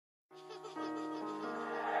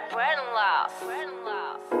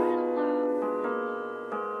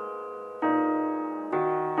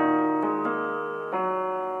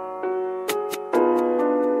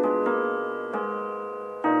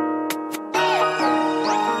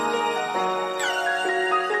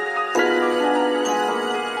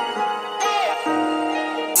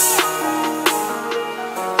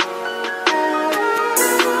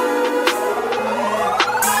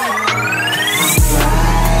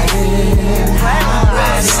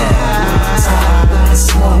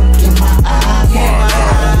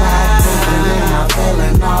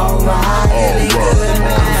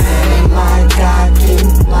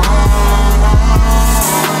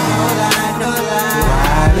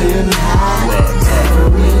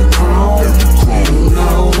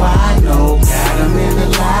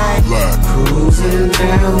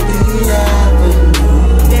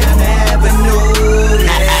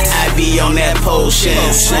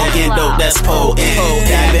Smoking dope that's potent.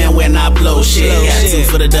 Dabbing when I blow shit. Got two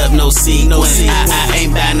for the dub, no sequence. I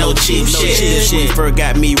ain't buy no cheap shit. This reefer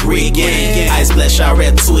got me rigging. Ice bless y'all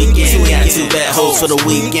red tweaking. Got two bad hoes for the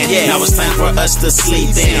weekend. Now it's time for us to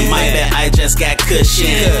sleep in. My bad, I just got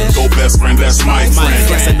cushion. Go best friend, that's my friend.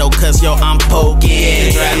 Guess I know cause yo, I'm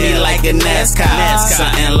poking. Drive me like a NASCAR.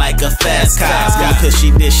 Something like a fast car.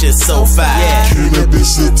 Cushy, this shit so fire.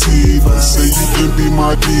 Cannabis sativa, say you can be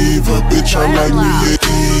my diva. Bitch, I like me a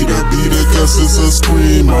eater. Beat it cause it's a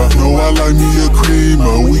screamer. No, I like me a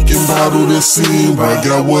creamer. We can bottle the scene, bruh.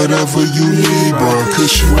 Got whatever you need, bruh.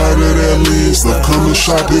 Cause you out of that list. So come and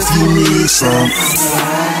shop if you need some.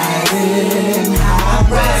 Riding high,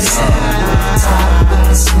 rising on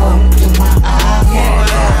top, smoke in my eye.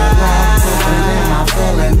 I'm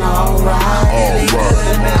feeling alright. I'm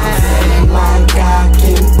feeling like I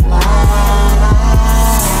can fly.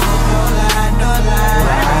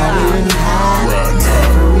 Riding high,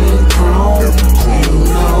 every chrome. You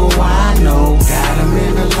know I know, got 'em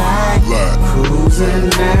in the light. Cruising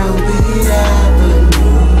down the avenue.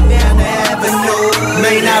 Down the avenue.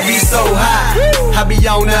 May not be so high. I be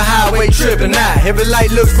on the highway tripping out. Every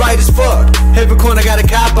light looks bright as fuck. Every corner got a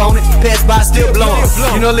cop on it. Pass by still blowing.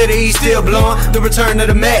 You know Little E still blowing. The return of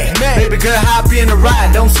the Mac. Baby girl hop in the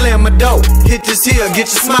ride. Don't slam my dope. Hit this hill,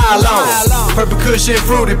 get your smile on. Purple cushion,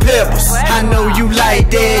 fruity pebbles. I know you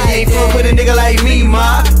like that. You ain't fuck with a nigga like me,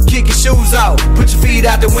 ma. Kick your shoes off. Put your feet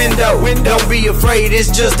out the window. Don't be afraid, it's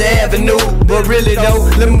just the avenue. But really though,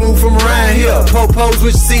 let me move from around here. Propose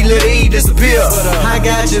with you, see Little E disappear. I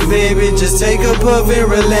got you, baby. Just take a puff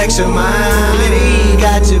and relax your mind. Little E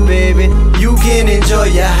got you, baby. You can enjoy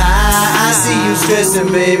your high. I see you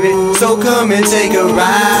stressing, baby. So come and take a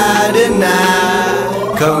ride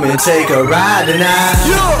tonight. Come and take a ride tonight.